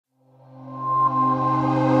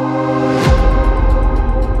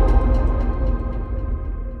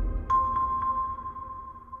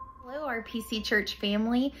CC Church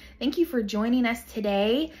family. Thank you for joining us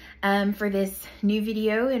today for this new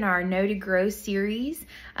video in our Know to Grow series.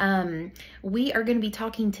 We are going to be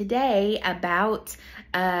talking today about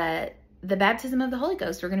the baptism of the Holy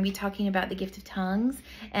Ghost. We're going to be talking about the gift of tongues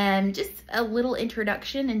and just a little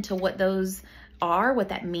introduction into what those are, what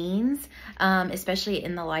that means, especially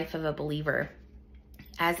in the life of a believer.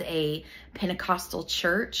 As a Pentecostal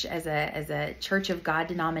church, as a Church of God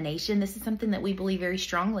denomination, this is something that we believe very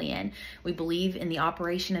strongly in. We believe in the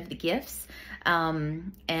operation of the gifts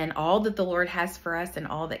and all that the Lord has for us and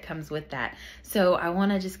all that comes with that. So I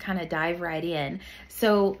want to just kind of dive right in.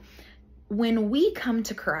 So when we come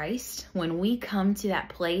to Christ, when we come to that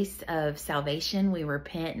place of salvation, we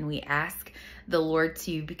repent and we ask the Lord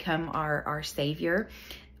to become our Savior.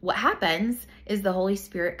 What happens is the Holy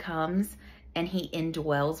Spirit comes and he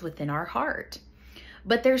indwells within our heart.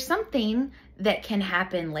 But there's something that can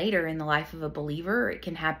happen later in the life of a believer. It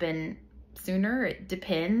can happen sooner, it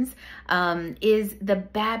depends, is the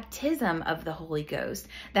baptism of the Holy Ghost.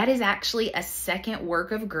 That is actually a second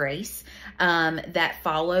work of grace that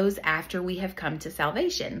follows after we have come to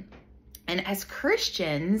salvation. And as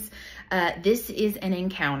Christians, this is an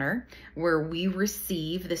encounter where we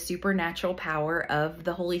receive the supernatural power of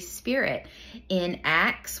the Holy Spirit. In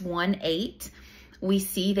Acts 1:8, we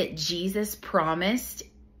see that Jesus promised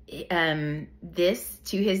this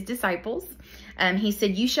to his disciples. He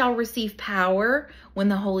said, "You shall receive power when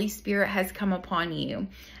the Holy Spirit has come upon you."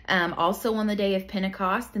 Also on the day of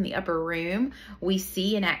Pentecost in the upper room, we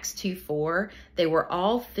see in Acts 2:4, they were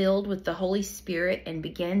all filled with the Holy Spirit and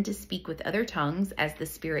began to speak with other tongues as the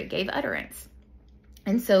Spirit gave utterance.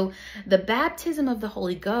 And so the baptism of the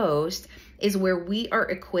Holy Ghost is where we are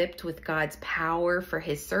equipped with God's power for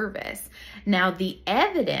his service. Now, the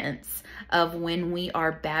evidence of when we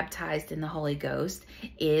are baptized in the Holy Ghost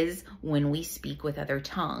is when we speak with other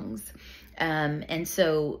tongues. And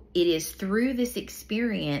so it is through this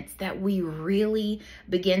experience that we really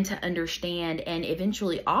begin to understand and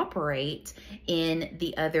eventually operate in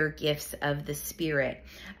the other gifts of the Spirit.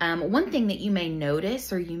 One thing that you may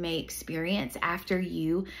notice or you may experience after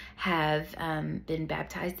you have been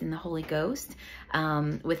baptized in the Holy Ghost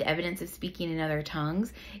with evidence of speaking in other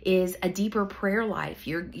tongues is a deeper prayer life.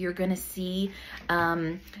 You're going to see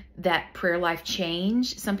that prayer life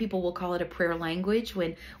change. Some people will call it a prayer language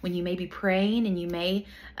when you may be praying and you may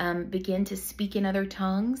begin to speak in other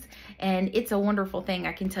tongues. And it's a wonderful thing.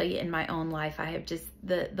 I can tell you in my own life, I have just,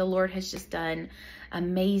 the Lord has just done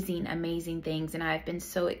amazing things. And I've been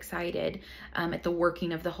so excited at the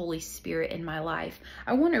working of the Holy Spirit in my life.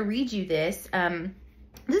 I want to read you this.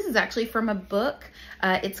 This is actually from a book.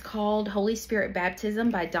 It's called Holy Spirit Baptism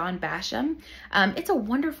by Don Basham. It's a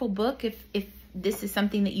wonderful book if this is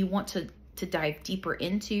something that you want to dive deeper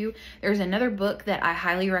into. There's another book that I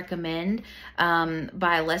highly recommend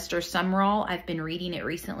by Lester Sumrall. I've been reading it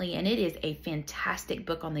recently, and it is a fantastic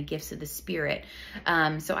book on the gifts of the Spirit.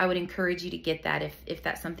 So I would encourage you to get that if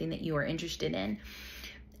that's something that you are interested in.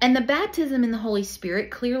 And the baptism in the Holy Spirit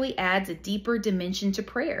clearly adds a deeper dimension to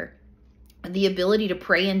prayer. The ability to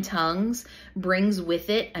pray in tongues brings with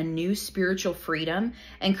it a new spiritual freedom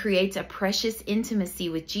and creates a precious intimacy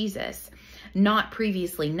with Jesus, not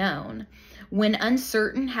previously known. When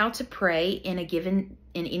uncertain how to pray in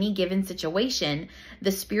any given situation,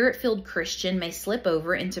 the Spirit-filled Christian may slip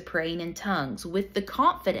over into praying in tongues with the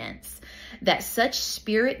confidence that such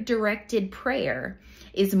Spirit-directed prayer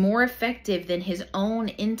is more effective than his own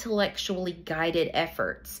intellectually guided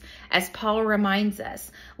efforts. As Paul reminds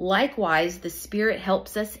us, likewise, the Spirit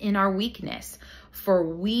helps us in our weakness, for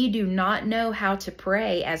we do not know how to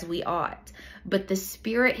pray as we ought. But the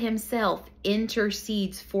Spirit himself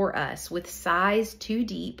intercedes for us with sighs too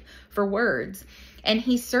deep for words. And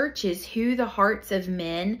he searches who the hearts of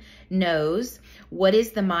men knows what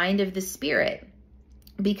is the mind of the Spirit,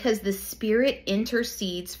 because the Spirit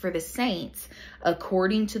intercedes for the saints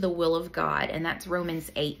according to the will of God. And that's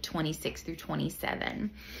Romans 8:26 through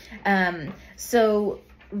 27. So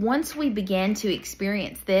once we begin to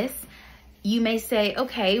experience this, you may say,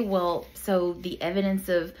 okay, well, so the evidence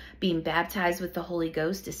of being baptized with the Holy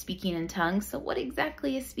Ghost is speaking in tongues. So what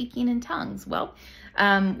exactly is speaking in tongues? Well,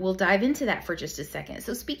 we'll dive into that for just a second.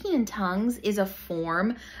 So speaking in tongues is a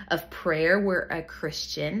form of prayer where a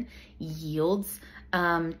Christian yields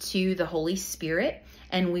to the Holy Spirit,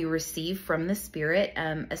 and we receive from the Spirit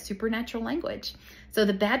a supernatural language. So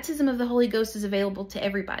the baptism of the Holy Ghost is available to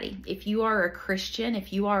everybody. If you are a Christian,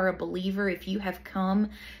 if you are a believer, if you have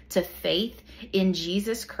come to faith in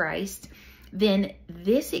Jesus Christ, then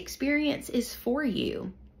this experience is for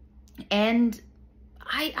you. And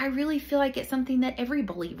I really feel like it's something that every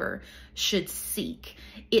believer should seek.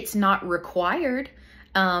 It's not required,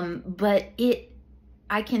 but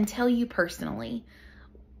I can tell you personally,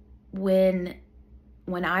 when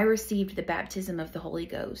I received the baptism of the Holy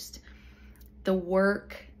Ghost, the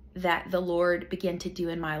work that the Lord began to do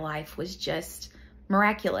in my life was just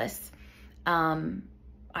miraculous.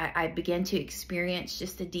 I began to experience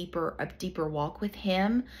just a deeper walk with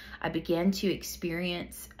Him. I began to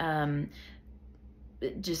experience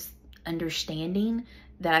just understanding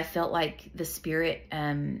that I felt like the Spirit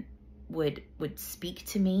would speak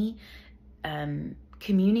to me,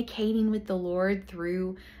 communicating with the Lord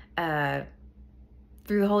through the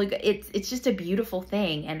Holy Ghost. It's just a beautiful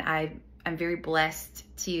thing, and I'm very blessed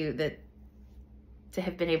to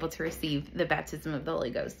have been able to receive the baptism of the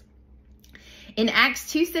Holy Ghost. In Acts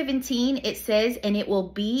 2:17, it says, "And it will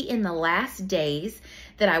be in the last days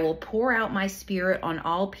that I will pour out my Spirit on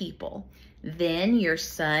all people. Then your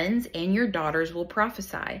sons and your daughters will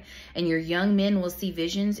prophesy, and your young men will see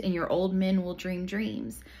visions, and your old men will dream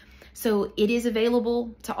dreams." So it is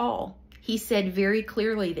available to all. He said very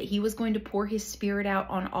clearly that He was going to pour His Spirit out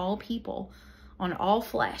on all people, on all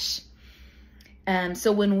flesh.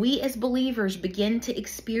 So when we as believers begin to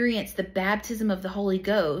experience the baptism of the Holy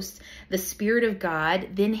Ghost, the Spirit of God,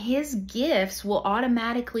 then His gifts will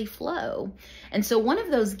automatically flow. And so one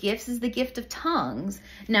of those gifts is the gift of tongues.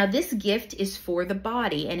 Now this gift is for the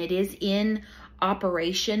body, and it is in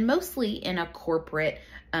operation mostly in a corporate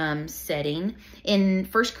setting. In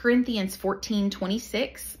 1 Corinthians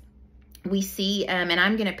 14:26, we see, and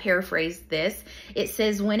I'm going to paraphrase this, it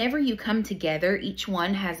says, "Whenever you come together, each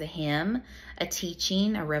one has a hymn, a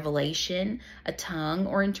teaching, a revelation, a tongue,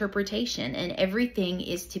 or interpretation, and everything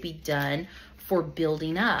is to be done for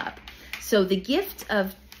building up." So the gift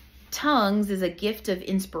of tongues is a gift of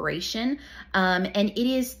inspiration, and it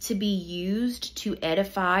is to be used to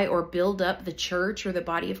edify or build up the church or the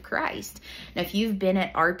body of Christ. Now, if you've been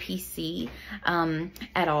at RPC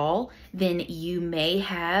at all, then you may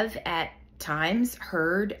have at times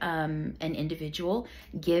heard an individual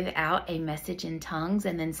give out a message in tongues,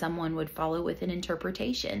 and then someone would follow with an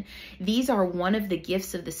interpretation. These are one of the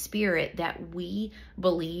gifts of the Spirit that we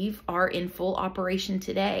believe are in full operation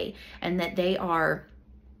today, and that they are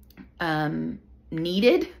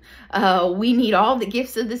needed. We need all the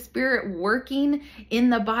gifts of the Spirit working in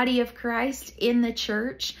the body of Christ, in the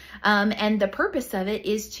church. And the purpose of it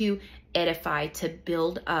is to edify, to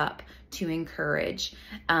build up, to encourage.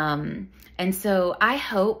 And so I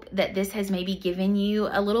hope that this has maybe given you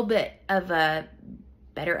a little bit of a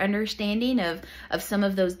better understanding of some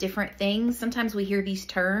of those different things. Sometimes we hear these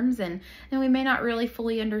terms and we may not really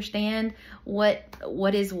fully understand what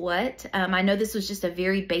is what. I know this was just a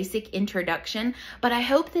very basic introduction, but I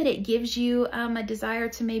hope that it gives you a desire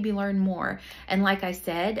to maybe learn more. And like I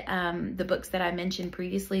said, the books that I mentioned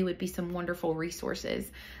previously would be some wonderful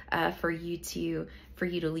resources for you to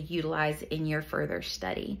utilize in your further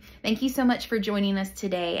study. Thank you so much for joining us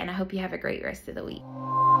today, and I hope you have a great rest of the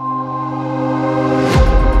week.